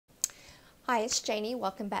Hi, it's Janie.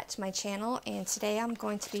 Welcome back to my channel, and today I'm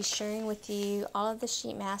going to be sharing with you all of the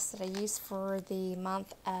sheet masks that I use for the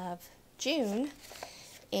month of June,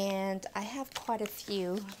 and I have quite a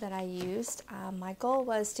few that I used. My goal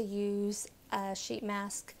was to use a sheet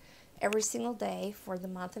mask every single day for the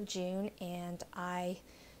month of June, and I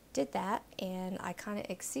did that, and I kind of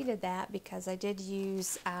exceeded that because I did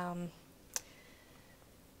use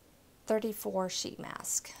 34 sheet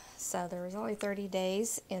masks. So there was only 30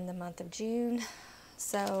 days in the month of June.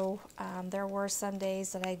 So there were some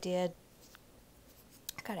days that I did,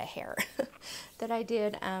 I got a hair, that I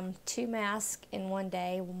did 2 masks in one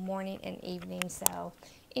day, morning and evening. So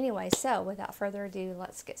anyway, so without further ado,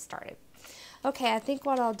 let's get started. Okay, I think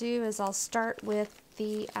what I'll do is I'll start with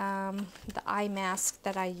the eye mask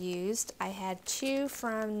that I used. I had 2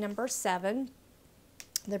 from number 7.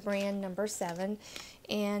 The brand number 7,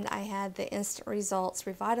 and I had the Instant Results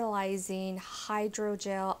Revitalizing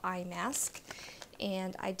Hydrogel Eye Mask,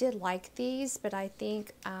 and I did like these, but I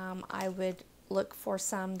think I would look for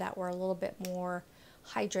some that were a little bit more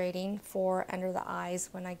hydrating for under the eyes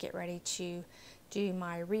when I get ready to do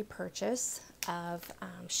my repurchase of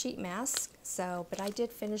sheet masks. So, but I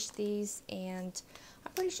did finish these, and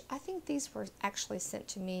I think these were actually sent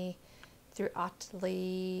to me through Avon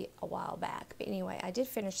a while back. But anyway, I did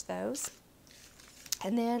finish those.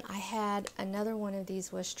 And then I had another one of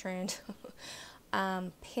these Wish Trend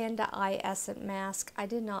Panda Eye Essence Mask. I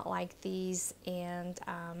did not like these, and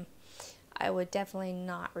I would definitely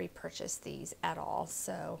not repurchase these at all.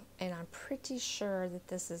 So, and I'm pretty sure that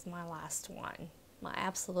this is my last one. My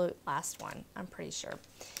absolute last one, I'm pretty sure.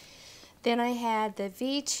 Then I had the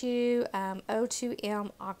V2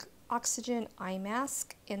 O2M Oxygen Eye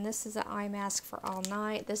Mask, and this is an eye mask for all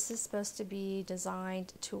night. This is supposed to be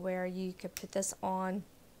designed to where you could put this on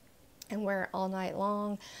and wear it all night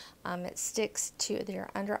long. It sticks to your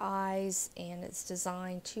under eyes, and it's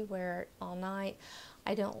designed to wear it all night.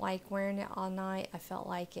 I don't like wearing it all night. I felt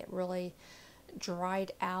like it really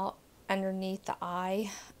dried out underneath the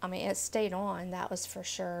eye. I mean, it stayed on, that was for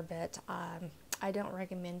sure, but I don't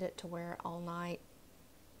recommend it to wear it all night.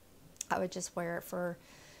 I would just wear it for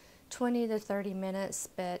 20 to 30 minutes,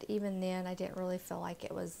 but even then I didn't really feel like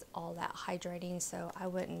it was all that hydrating, so I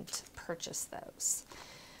wouldn't purchase those.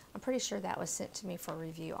 I'm pretty sure that was sent to me for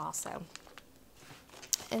review also.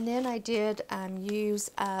 And then I did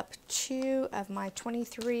use up 2 of my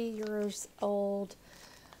 23 years old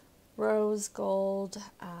rose gold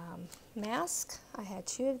mask. I had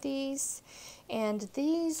 2 of these, and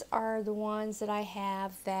these are the ones that I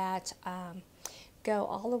have that go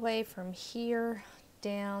all the way from here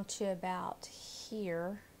down to about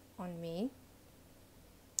here on me.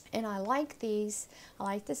 And I like these. I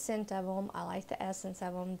like the scent of them. I like the essence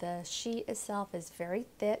of them. The sheet itself is very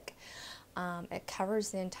thick. It covers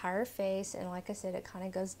the entire face, and like I said, it kind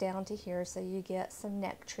of goes down to here, so you get some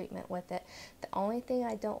neck treatment with it. The only thing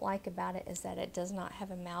I don't like about it is that it does not have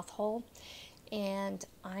a mouth hole, and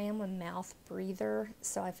I am a mouth breather,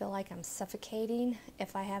 so I feel like I'm suffocating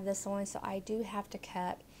if I have this on, so I do have to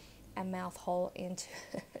cut a mouth hole into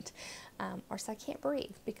it, or so I can't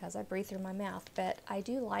breathe because I breathe through my mouth. But I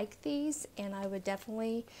do like these, and I would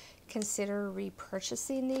definitely consider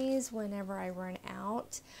repurchasing these whenever I run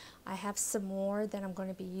out. I have some more that I'm going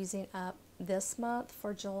to be using up this month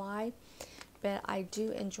for July, but I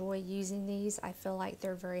do enjoy using these. I feel like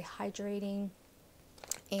they're very hydrating,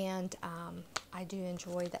 and I do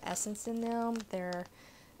enjoy the essence in them. They're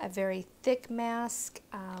a very thick mask.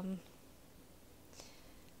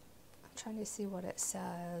 Trying to see what it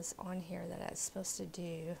says on here that it's supposed to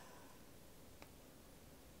do.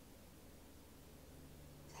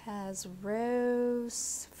 It has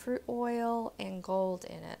rose, fruit oil, and gold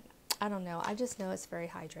in it. I don't know. I just know it's very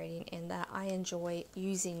hydrating, and that I enjoy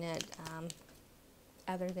using it,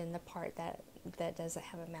 other than the part that doesn't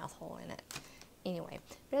have a mouth hole in it. Anyway,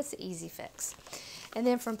 but it's an easy fix. And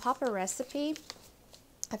then from Papa Recipe,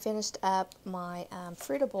 I finished up my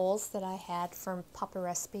fruitables that I had from Papa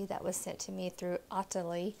Recipe that was sent to me through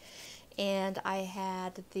Avon, and I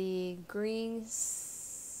had the green squeeze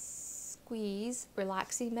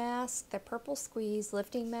relaxing mask, the purple squeeze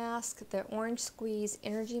lifting mask, the orange squeeze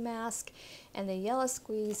energy mask, and the yellow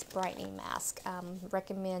squeeze brightening mask.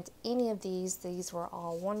 Recommend any of these. These were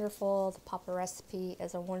all wonderful. The Papa Recipe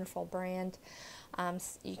is a wonderful brand.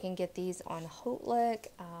 You can get these on Hotlick.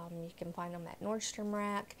 You can find them at Nordstrom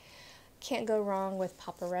Rack. Can't go wrong with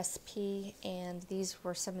Papa Recipe, and these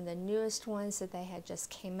were some of the newest ones that they had just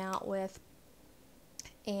came out with,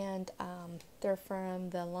 and they're from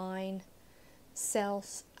the line Cell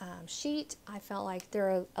sheet. I felt like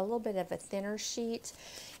they're a little bit of a thinner sheet,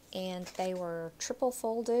 and they were triple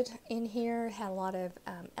folded in here, had a lot of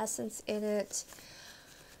essence in it.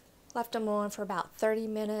 Left them on for about 30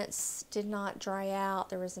 minutes, did not dry out.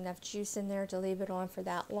 There was enough juice in there to leave it on for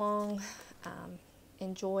that long.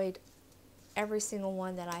 Enjoyed every single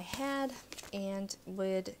one that I had and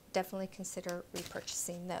would definitely consider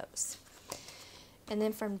repurchasing those. And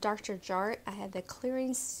then from Dr. Jart, I had the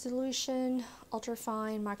Clearing Solution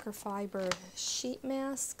Ultrafine Microfiber Sheet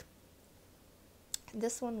Mask.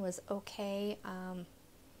 This one was okay. I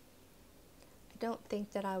don't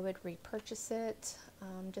think that I would repurchase it,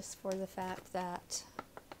 just for the fact that,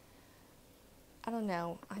 I don't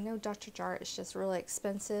know, I know Dr. Jart is just really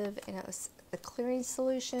expensive, and it was the clearing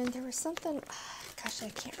solution. There was something, gosh, I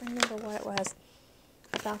can't remember what it was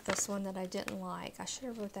about this one that I didn't like. I should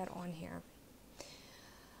have wrote that on here.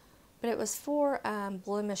 But it was for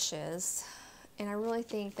blemishes, and I really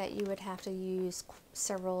think that you would have to use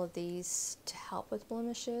several of these to help with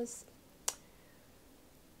blemishes.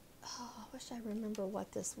 Oh, I wish I remember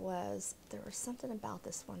what this was. There was something about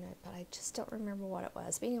this one, but I just don't remember what it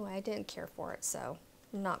was. But anyway, I didn't care for it, so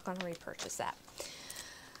I'm not going to repurchase that.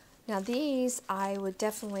 Now these I would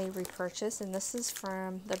definitely repurchase, and this is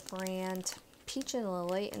from the brand Peach and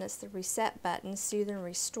Lily, and it's the Reset Button Soothe and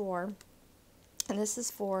Restore. And this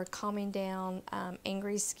is for calming down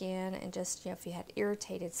angry skin, and just, if you had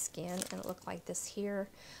irritated skin, and it looked like this here.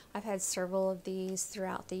 I've had several of these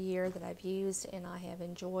throughout the year that I've used, and I have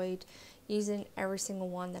enjoyed using every single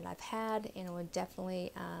one that I've had, and I would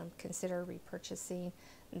definitely consider repurchasing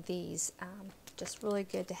these. Just really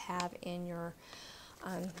good to have in your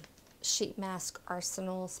sheet mask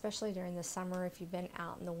arsenal, especially during the summer if you've been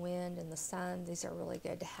out in the wind and the sun. These are really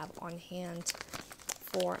good to have on hand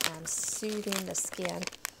for soothing the skin.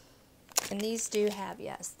 And these do have,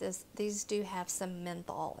 yes, these do have some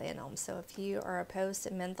menthol in them. So if you are opposed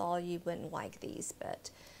to menthol, you wouldn't like these, but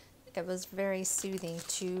it was very soothing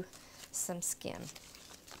to some skin.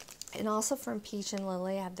 And also from Peach and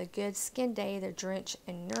Lily, I have the Good Skin Day, the Drench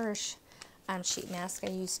and Nourish sheet mask. I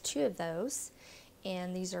used 2 of those,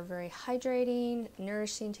 and these are very hydrating,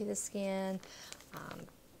 nourishing to the skin.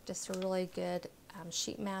 Just a really good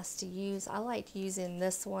sheet mask to use. I like using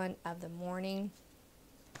this one of the morning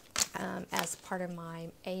as part of my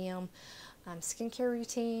AM skincare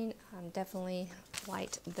routine. Definitely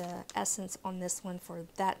liked the essence on this one for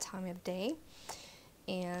that time of day,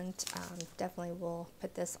 and definitely will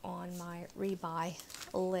put this on my rebuy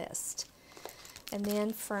list. And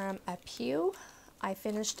then from Pew, I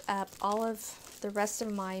finished up all of the rest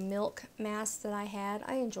of my milk masks that I had.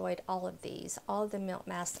 I enjoyed all of these, all of the milk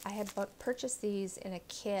masks. I had purchased these in a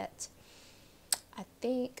kit, I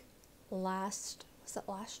think was it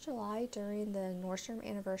last July during the Nordstrom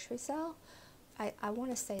anniversary sale? I want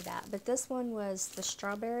to say that, but this one was the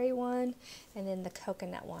strawberry one, and then the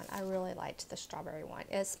coconut one. I really liked the strawberry one.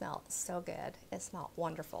 It smelled so good. It smelled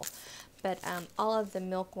wonderful. But all of the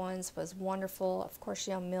milk ones was wonderful. Of course,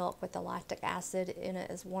 milk with the lactic acid in it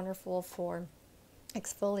is wonderful for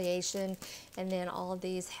exfoliation, and then all of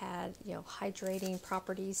these had hydrating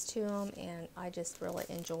properties to them, and I just really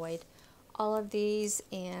enjoyed all of these,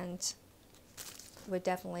 and would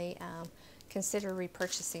definitely consider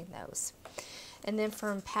repurchasing those. And then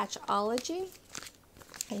from Patchology,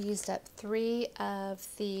 I used up 3 of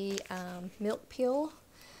the milk peel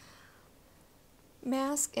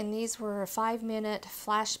mask, and these were a 5-minute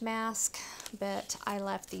flash mask, but I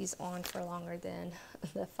left these on for longer than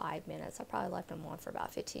the 5 minutes. I probably left them on for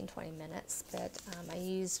about 15-20 minutes, but I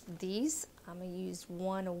used these. I used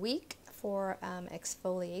 1 a week for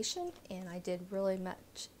exfoliation, and I did really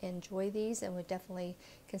much enjoy these, and would definitely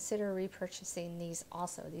consider repurchasing these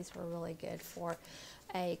also. These were really good for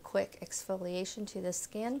a quick exfoliation to the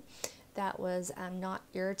skin that was not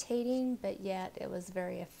irritating, but yet it was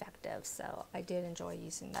very effective. So I did enjoy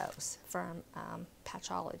using those from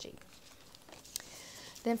Patchology.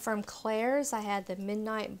 Then from Claire's, I had the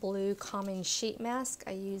Midnight Blue Calming Sheet Mask.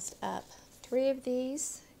 I used up 3 of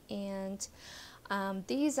these, and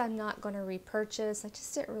these I'm not going to repurchase. I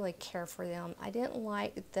just didn't really care for them. I didn't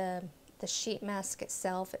like the sheet mask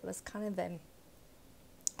itself. It was kind of a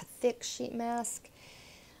thick sheet mask.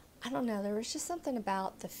 I don't know, there was just something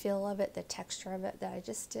about the feel of it, the texture of it, that I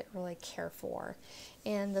just didn't really care for.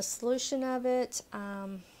 And the solution of it,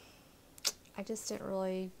 I just didn't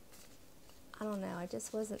really, I don't know, I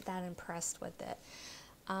just wasn't that impressed with it.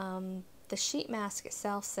 The sheet mask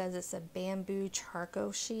itself says it's a bamboo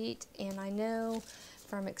charcoal sheet, and I know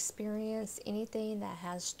from experience anything that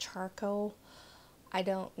has charcoal I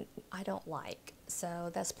don't like,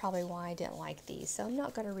 so that's probably why I didn't like these. So I'm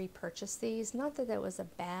not going to repurchase these. Not that it was a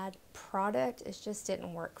bad product, it just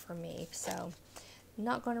didn't work for me. So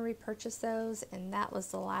not going to repurchase those, and that was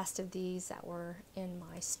the last of these that were in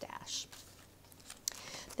my stash.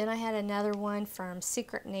 Then I had another one from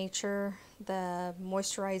Secret Nature, the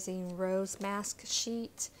moisturizing rose mask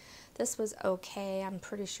sheet. This was okay. I'm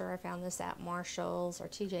pretty sure I found this at Marshall's or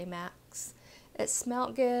TJ Maxx. It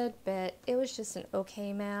smelled good, but it was just an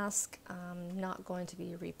okay mask. I'm not going to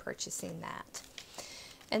be repurchasing that.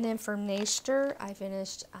 And then from Nature, I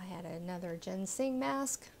had another ginseng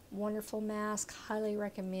mask. Wonderful mask. Highly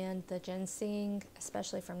recommend the ginseng,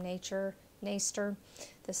 especially from Nature.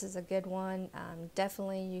 This is a good one.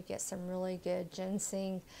 Definitely you get some really good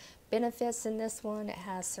ginseng benefits in this one. It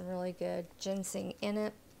has some really good ginseng in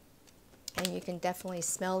it, and you can definitely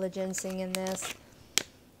smell the ginseng in this.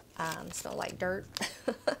 Smells like dirt.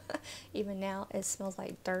 Even now it smells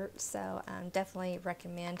like dirt, so definitely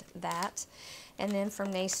recommend that. And then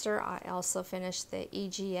from Nature, I also finished the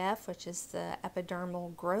EGF, which is the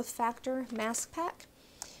Epidermal Growth Factor Mask Pack.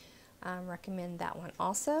 Recommend that one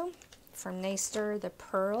also. From Nature, the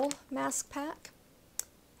Pearl Mask Pack.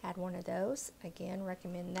 Had one of those. Again,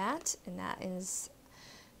 recommend that. And that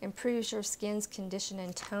improves your skin's condition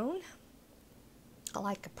and tone. I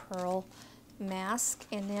like a pearl mask.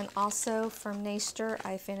 And then also from Nature,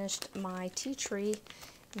 I finished my tea tree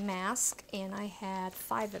mask, and I had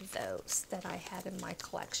 5 of those that I had in my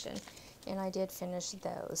collection, and I did finish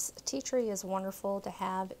those. Tea tree is wonderful to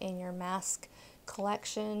have in your mask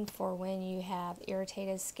collection for when you have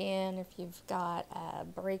irritated skin, if you've got a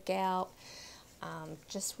breakout.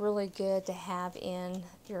 Just really good to have in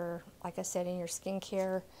your, like I said, in your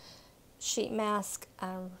skincare sheet mask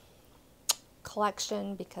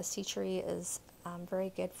collection, because tea tree is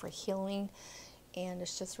very good for healing, and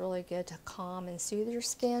it's just really good to calm and soothe your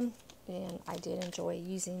skin, and I did enjoy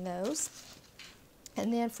using those.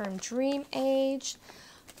 And then from Dream Age,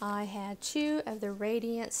 I had 2 of the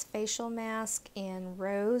Radiance Facial Mask in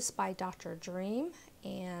Rose by Dr. Dream,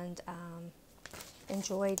 and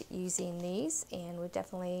enjoyed using these, and would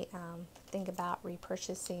definitely think about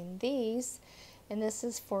repurchasing these. And this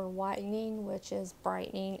is for whitening, which is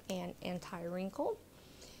brightening and anti-wrinkle.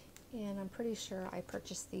 And I'm pretty sure I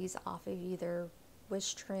purchased these off of either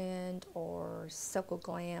Wish Trend or Silco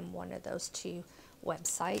Glam, one of those 2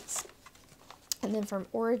 websites. And then from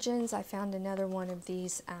Origins, I found another one of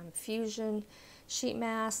these Fusion sheet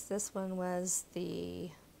masks. This one was the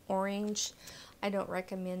orange. I don't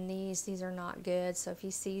recommend these. These are not good. So if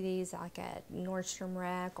you see these like at Nordstrom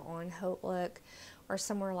Rack or on Hotelook or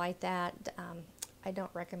somewhere like that, I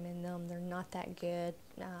don't recommend them. They're not that good.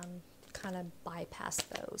 Kind of bypass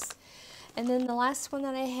those. And then the last one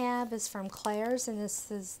that I have is from Claire's, and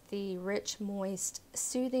this is the Rich Moist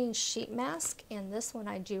Soothing Sheet Mask, and this one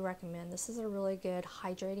I do recommend. This is a really good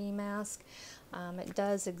hydrating mask. It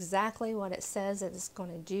does exactly what it says it's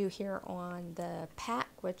going to do here on the pack,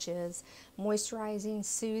 which is moisturizing,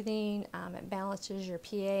 soothing, it balances your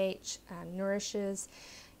pH, nourishes,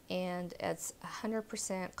 and it's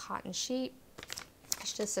 100% cotton sheet.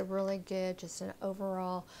 It's just a really good, just an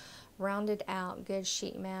overall rounded out good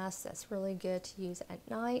sheet mask that's really good to use at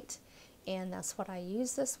night, and that's what I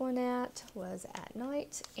used this one was at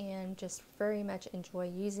night, and just very much enjoy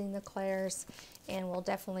using the Claire's, and will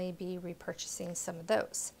definitely be repurchasing some of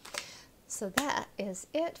those. So that is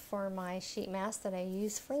it for my sheet mask that I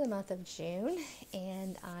used for the month of June,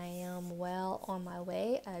 and I am well on my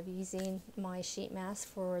way of using my sheet mask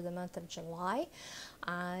for the month of July.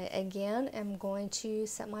 I again am going to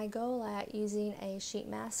set my goal at using a sheet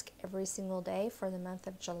mask every single day for the month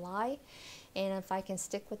of July, and if I can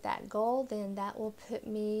stick with that goal, then that will put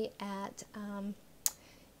me at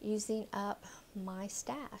using up my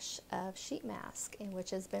stash of sheet mask, and which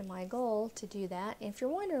has been my goal to do that. And if you're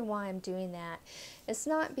wondering why I'm doing that, it's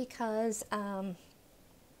not because the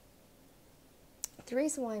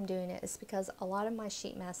reason why I'm doing it is because a lot of my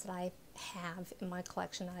sheet masks that I have in my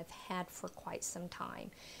collection I've had for quite some time,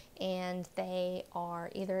 and they are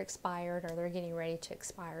either expired or they're getting ready to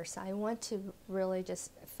expire. So I want to really just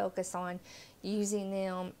focus on using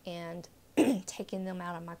them and taking them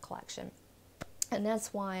out of my collection. And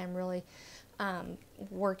that's why I'm really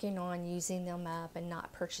working on using them up and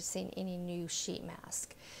not purchasing any new sheet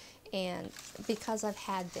mask. And because I've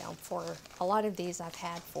had them for, a lot of these I've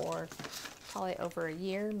had for probably over a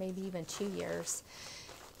year, maybe even 2 years.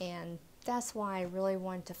 And that's why I really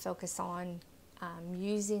wanted to focus on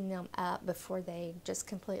using them up before they just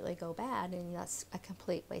completely go bad, and that's a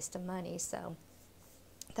complete waste of money. So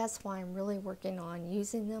that's why I'm really working on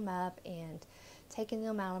using them up and taking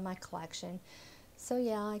them out of my collection. So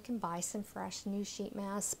yeah, I can buy some fresh new sheet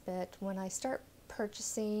masks, but when I start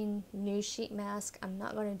purchasing new sheet masks, I'm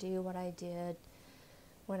not going to do what I did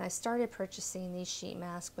when I started purchasing these sheet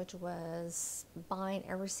masks, which was buying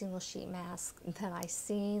every single sheet mask that I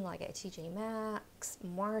seen, like at TJ Maxx,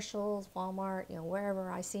 Marshalls, Walmart, you know, wherever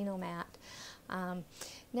I seen them at. Now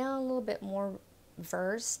I'm a little bit more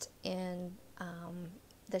versed in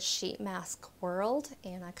the sheet mask world,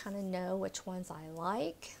 and I kind of know which ones I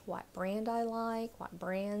like, what brand I like, what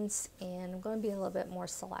brands, and I'm going to be a little bit more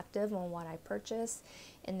selective on what I purchase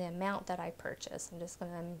and the amount that I purchase. I'm just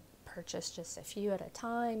going to purchase just a few at a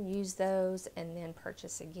time, use those, and then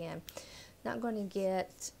purchase again. Not going to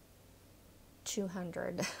get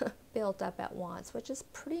 200 built up at once, which is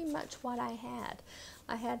pretty much what I had.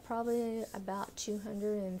 I had probably about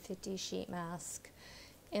 250 sheet masks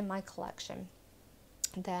in my collection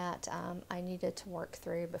that I needed to work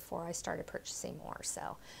through before I started purchasing more.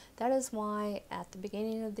 So that is why at the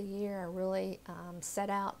beginning of the year I really set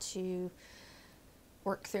out to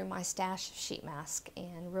work through my stash of sheet mask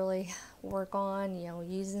and really work on, you know,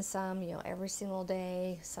 using some, you know, every single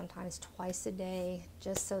day, sometimes twice a day,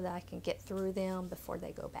 just so that I can get through them before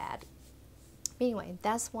they go bad. Anyway,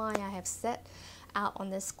 that's why I have set out on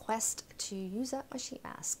this quest to use up my sheet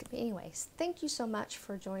mask. But anyways, thank you so much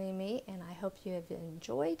for joining me, and I hope you have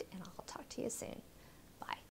enjoyed, and I'll talk to you soon.